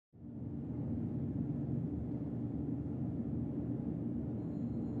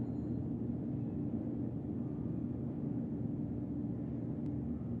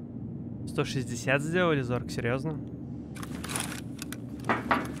160 сделали, Зорг, серьезно?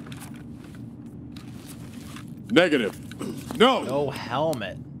 Negative. No. No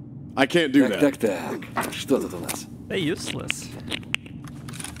helmet. I can't do that. Так. Что тут у нас? They're useless.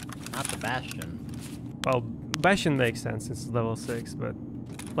 Not the Bastion. Well, Bastion makes sense, it's level 6, but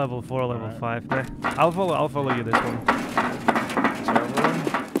level 4, level Alright. 5, nah. I'll follow you this one. Server room?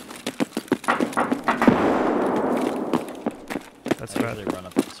 That's I right. usually run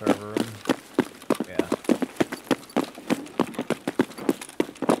up to the server room. Yeah.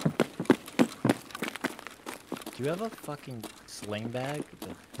 Do you have a fucking sling bag?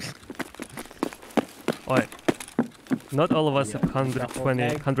 Alright. Not all of us Yeah, have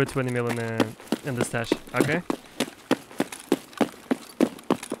 120 mil in the stash, okay?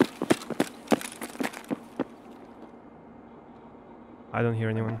 I don't hear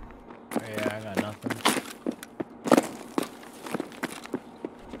anyone. Yeah, I got nothing.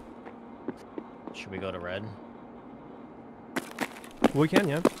 Should we go to red? We can,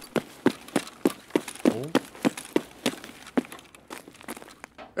 yeah. Oh,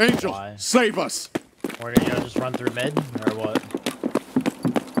 Angel, Why? save us. or did you just run through mid, or what?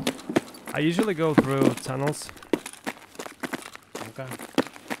 I usually go through tunnels. Okay.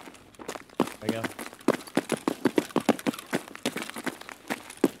 There you go.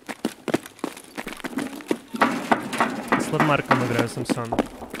 С Lvndmarkом играю Самсон.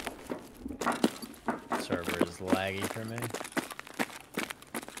 Server is laggy for me.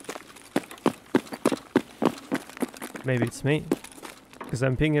 Maybe it's me. Because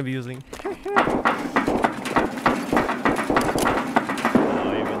I'm ping abusing. Oh,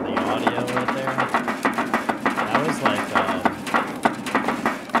 even the audio right there. That was like,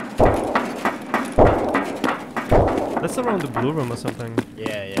 That's around the blue room or something.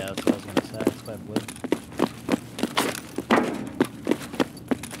 yeah, that's what I was gonna say. It's by blue.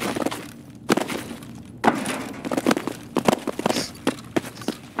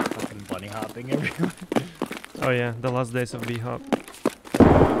 Fucking bunny hopping everywhere. Oh yeah, the last days of B-Hop.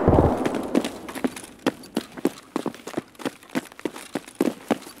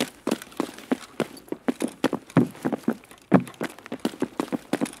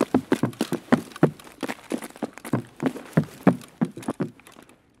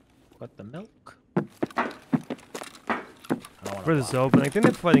 What the milk? I don't wanna Where is walk. it open? I think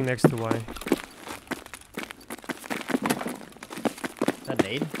they're fighting next to Y. Is that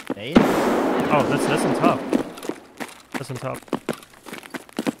nade? Nade? Oh, that's on top. That's on top.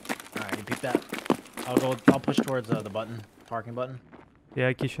 Alright, you peek that. I'll push towards the button. Parking button.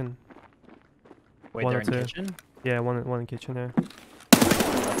 Yeah, kitchen. Wait, One they're or in two. kitchen? Yeah, one in kitchen there.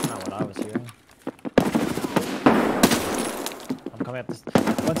 That's not what I was hearing. I'm coming up this.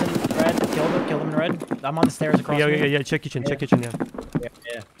 One's in red. Kill him in red. I'm on the stairs across. Yeah, me. yeah, check kitchen, Yeah. check kitchen, yeah.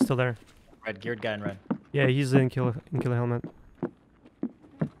 Yeah. Still there. Red geared guy in red. Yeah, he's in killer helmet.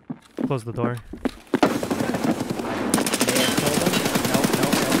 Close the door. May have killed him. Nope.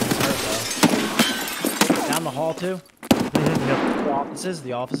 He's hurt though. Down the hall too. Yep.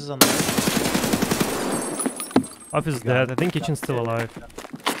 The offices on the right. Office is dead. I think kitchen's still alive.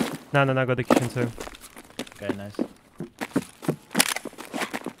 No, I got the kitchen too. Okay, nice.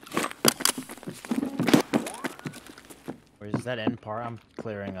 Where's that end part? I'm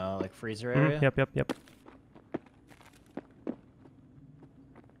clearing like freezer area. Yep.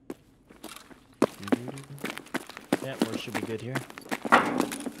 Yeah, we should be good here.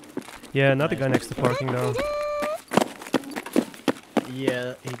 Yeah, another guy next to parking though.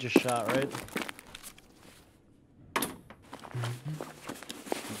 Yeah, he just shot right.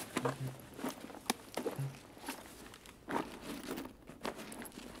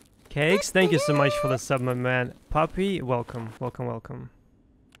 Cakes, thank you so much for the sub, my man. Puppy, welcome.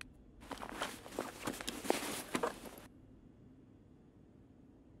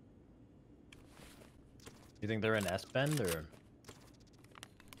 You think they're in S-Bend or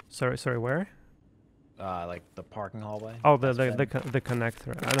Sorry, where? like the parking hallway? Oh, the S-Bend? the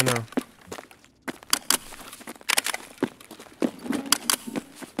connector. I don't know.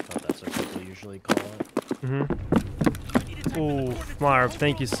 Thought that's what people usually call it. Ooh, Marv,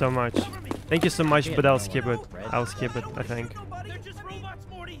 thank you so much. Thank you so much, but I'll skip it. I'll skip it, I think. They're just robots,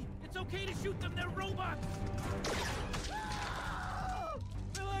 Morty. It's okay to shoot them. They're robots.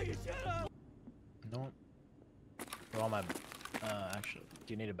 No. They're all my. Actually,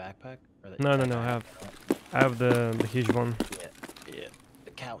 do you need a backpack? Or No, I have the huge one. Yeah.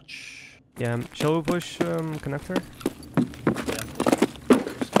 The couch. Yeah, shall we push connector? Yeah.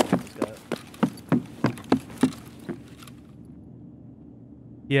 He's got it.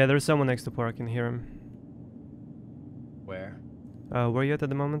 Yeah, there's someone next to park. I can hear him. Where? Where are you at the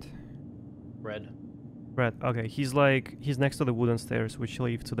moment? Red. Red. Okay, he's like he's next to the wooden stairs, which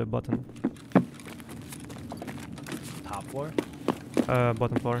lead to the bottom. Top floor?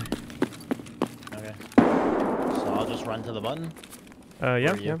 Bottom floor. Okay. So I'll just run to the button? Yeah,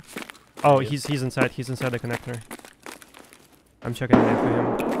 Where are you? yeah. Oh, are you? he's inside. He's inside the connector. I'm checking it for him.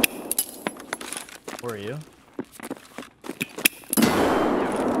 Where are you?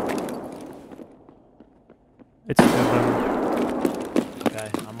 It's two of them. Okay,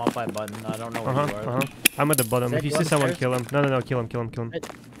 I'm up by button. I don't know where you are. I'm at the bottom. Is If that you you see on the someone, stairs? kill him. No, kill him, kill him, kill him.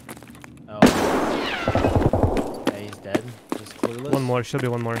 Oh. Okay, he's dead. Just clueless. One more. Should be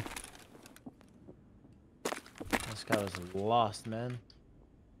one more. This guy was lost, man.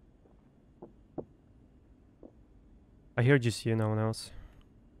 I hear GCU, no one else.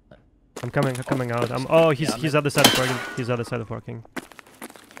 I'm coming out. Oh, he's other side of parking. He's other side of parking.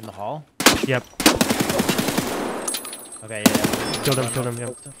 In the hall? Yep. Okay, yeah. Kill them,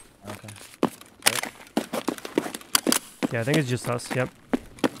 yep. Okay. Yeah, I think it's just us, yep.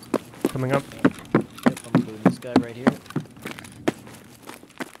 Coming up. Yep, I'm booting this guy right here.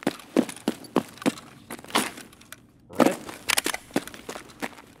 Rip.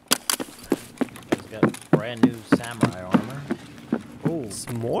 He's got brand new samurai armor. Ooh. It's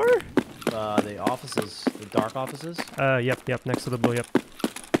more? The offices, the dark offices. Yep, next to the blue, yep.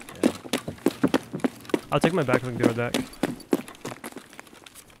 Yeah. I'll take my backpack and be right back.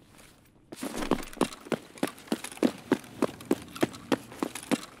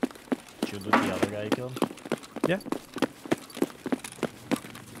 Should we loot the other guy you killed? Yeah.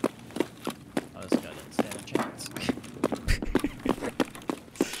 Oh, this guy didn't stand a chance.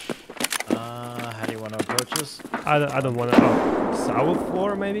 How do you want to approach this? I don't want to. Oh, south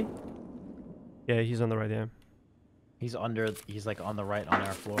floor maybe? Yeah, he's on the right, yeah. He's like on the right on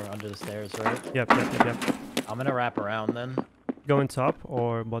our floor, under the stairs, right? Yep. I'm gonna wrap around then. Going top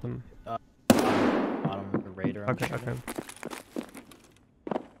or bottom? Bottom of the raider. I'm Okay. assuming.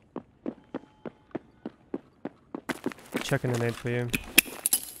 Checking the nade for you.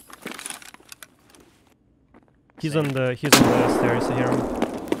 He's on the stairs, I hear him.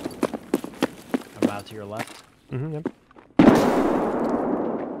 I'm out to your left. Yep.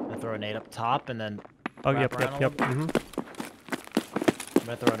 I throw a nade up top and then. Oh, wrap yep. around a little bit. Mm-hmm. I'm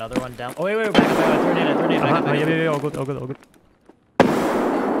gonna throw another one down. Oh wait, back up. I throw a nade. Back up. Yeah, all good.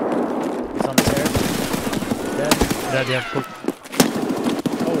 He's on the stairs. Dead. Yeah, cool.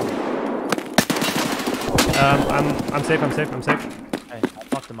 Oh. I'm safe. Okay, I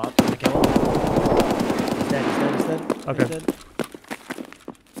fucked him up. I kill him. He's dead. Okay. He's dead.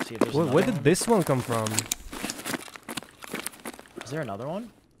 See if there's Where another did one. this one come from? Is there another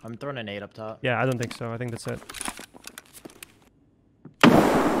one? I'm throwing a nade up top. Yeah, I don't think so. I think that's it. I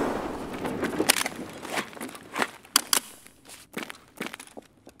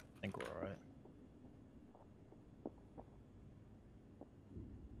think we're alright.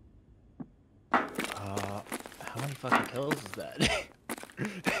 How many fucking kills is that?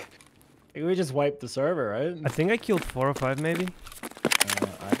 We just wiped the server, right? I think I killed 4 or 5 maybe.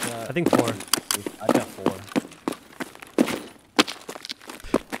 I think 4. I've got 4.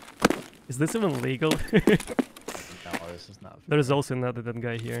 Is this even legal? No, this is not. There's also another dead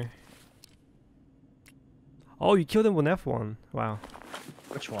guy here. Oh, you killed him with F1. Wow.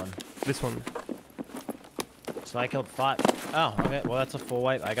 Which one? This one. So I killed 5. Oh, okay. Well, that's a full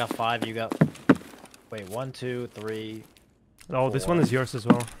wipe. I got 5. You got. Wait, 1, 2, 3. Oh, this 4, one is yours as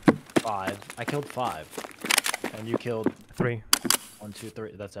well. 5. I killed 5. And you killed 3. 1, 2,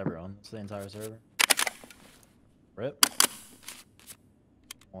 3. That's everyone. That's the entire server. Rip.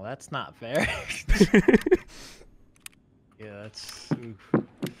 Well, that's not fair. Yeah, that's. Oof.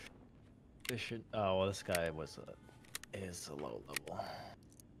 This should. Oh well, this guy is a low level.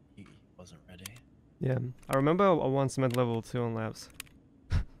 He wasn't ready. Yeah, I remember I once met level 2 on labs.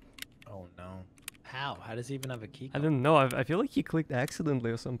 Oh no. How? How does he even have a key I card? don't know. I feel like he clicked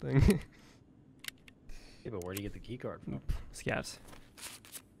accidentally or something. Yeah, but where do you get the key card from? Scavs.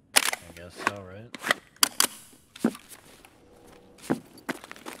 I guess so, right?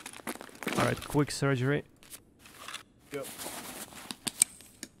 All right, quick surgery. Yep.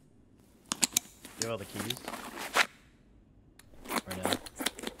 You have all the keys? Or no?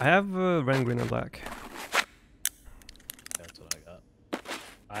 I have red, green, and black. That's what I got.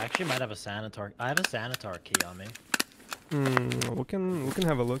 I actually might have a sanitar. I have a sanitar key on me. We can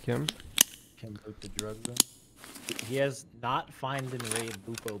have a look, yeah. Can boot the drug room. He has not find and raid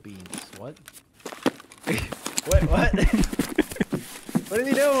Lupo beans. What? Wait, what? What is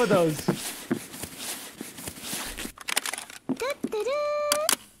he doing with those?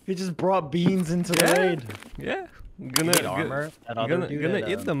 He just brought beans into the raid. Yeah. You need armor. That other dude Gonna had,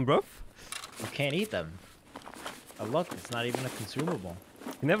 eat them, bruv. You can't eat them. Oh look, it's not even a consumable.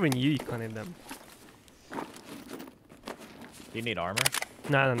 You never knew you couldn't eat them. Do you need armor?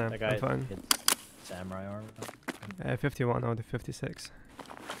 No, That guy I'm fine. gets samurai armor. 51 out of 56.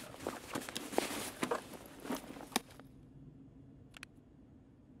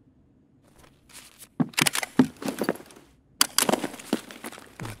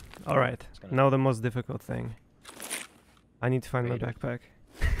 Alright, now the most difficult thing. I need to find my backpack.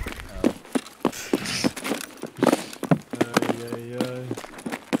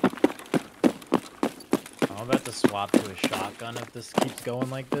 I'm about to swap to a shotgun if this keeps going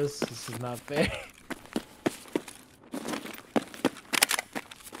like this. This is not fair.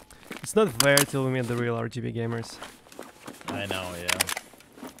 It's not fair till we meet the real RGB gamers. I know, yeah.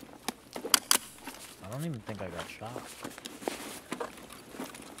 I don't even think I got shot.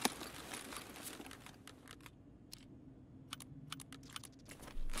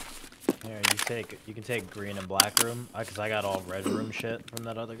 Here, you can take green and black room, cause I got all red room shit from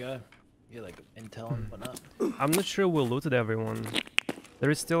that other guy. You get, like intel and whatnot. I'm not sure we looted everyone. There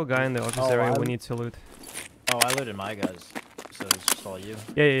is still a guy in the office area we need to loot. Oh, I looted my guys, so it's just all you.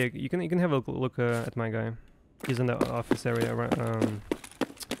 Yeah. You can have a look at my guy. He's in the office area. I don't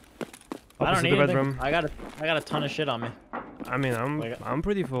need the anything. bedroom. I got a ton of shit on me. I mean, I'm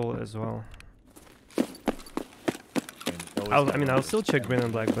pretty full as well. I'll still check green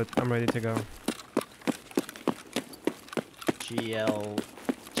and black, but I'm ready to go.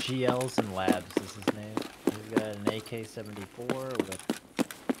 GL's in labs is his name. He's got an AK-74 with.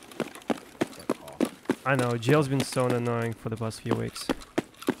 I know, GL's been so annoying for the past few weeks. Yeah.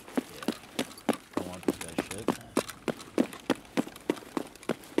 Don't want this guy's shit.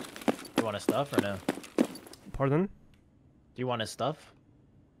 You want his stuff or no? Pardon? Do you want his stuff?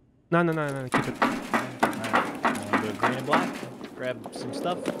 No, keep it. Alright, wanna go green and black? Grab some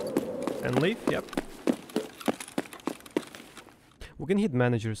stuff? And leave? Yep. We can hit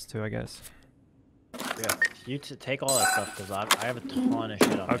managers too, I guess. Yeah, you take all that stuff because I have a ton of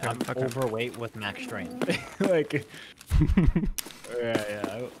shit on me. I'm okay. overweight with max strength. Like, yeah,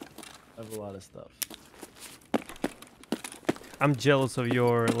 I have a lot of stuff. I'm jealous of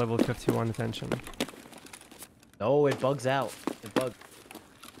your level 51 attention. No, it bugs out. It bugs.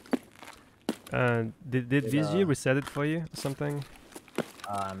 Did VG reset it for you or something?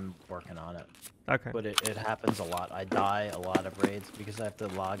 I'm working on it. Okay. But it happens a lot. I die a lot of raids because I have to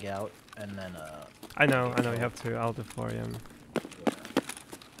log out and then I know you have to alt F4, yeah.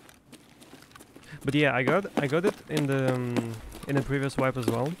 But yeah, I got it in the previous wipe as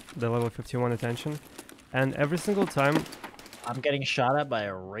well, the level 51 attention, and every single time I'm getting shot at by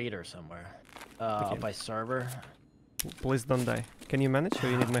a raider somewhere. By server. Please don't die. Can you manage, or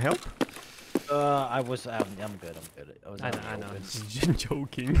you need my help? I'm good. I know. Just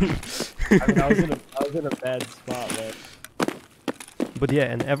joking. I was in a bad spot, man. But yeah,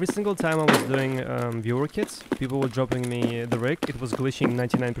 and every single time I was doing viewer kits, people were dropping me the rig. It was glitching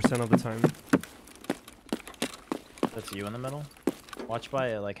 99% of the time. That's you in the middle. Watch by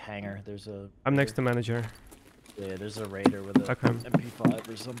a hangar. There's a. I'm next to manager. Yeah, there's a raider with a MP5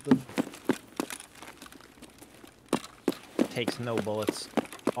 or something. Takes no bullets.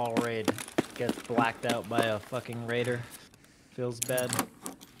 All raid. Gets blacked out by a fucking raider. Feels bad.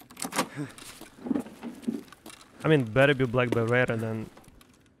 I mean, better be black beretta than.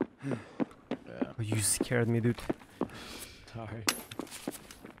 Yeah. Oh, you scared me, dude. Sorry.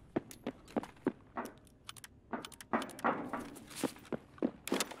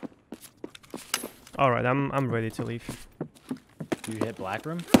 Alright, I'm ready to leave. You hit black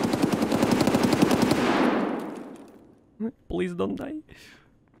room? Please don't die.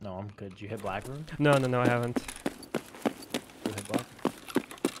 No, I'm good. You hit black room? No, I haven't. You hit black?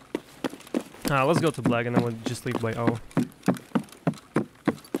 Let's go to black and then we'll just leave by O.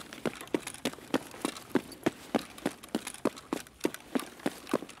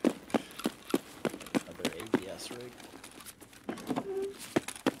 Another ABS rig.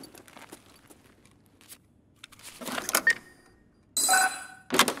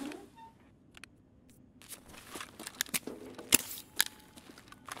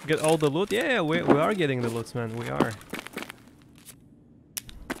 Get all the loot? Yeah, we are getting the loots, man. We are.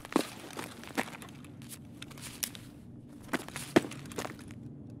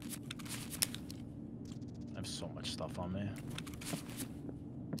 I have so much stuff on me.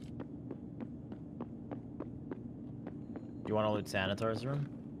 You want to loot Sanitar's room?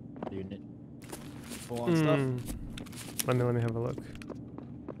 Do you need full on stuff? Let me have a look.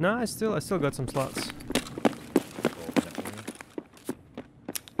 No, I still got some slots.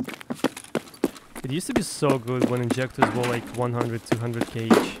 It used to be so good when injectors were like 100, 200k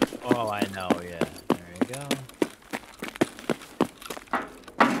each. Oh, I know, yeah. There you go.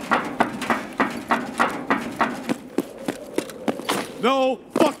 No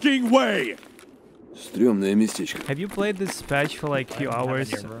fucking way! Стрёмное местечко. Have you played this patch for like few I don't have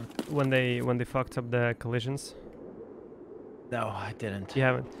hours any room. when they fucked up the collisions? No, I didn't. You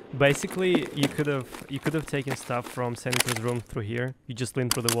haven't. Basically, you could have taken stuff from Senator's room through here. You just lean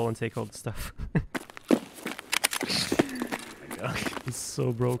through the wall and take all the stuff. It's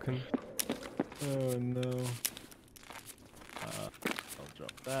so broken. Oh no. I'll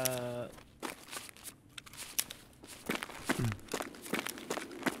drop that.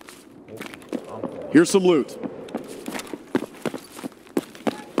 Here's some loot.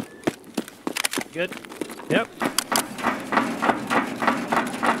 Good. Yep.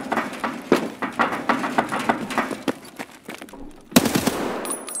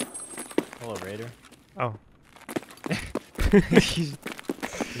 Hello, Raider. Oh. he's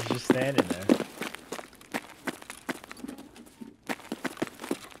just standing there.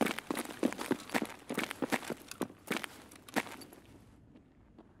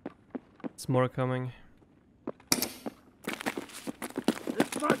 It's more coming.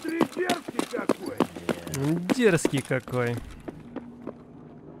 Дерзкий какой.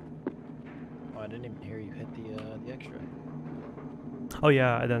 Oh, I didn't even hear you hit the extra. Oh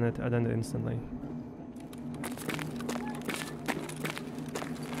yeah, I done it instantly.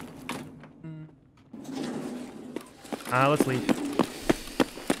 Let's leave.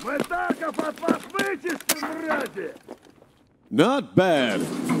 Not bad.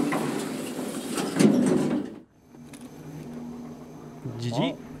 GG.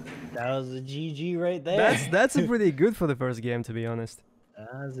 Well, that was a GG right there. That's a pretty good for the first game, to be honest.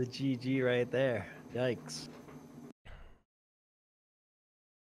 That was a GG right there. Yikes.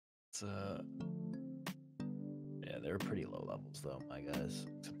 It's yeah, they were pretty low levels though, my guys.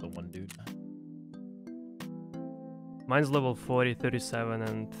 Except the one dude. Mine's level 40, 37,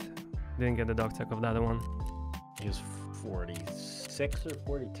 and didn't get the dog tag of the other one. He was 46 or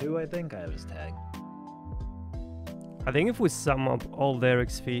 42, I think. I have his tag. I think if we sum up all their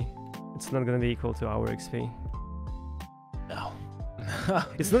XP, it's not gonna be equal to our XP. No.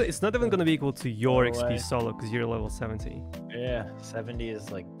 It's not even gonna be equal to your No XP way. solo because you're level 70. Yeah, 70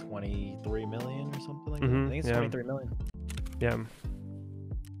 is like 23 million or something like that. Mhm, I think it's yeah. 23 million. Yeah.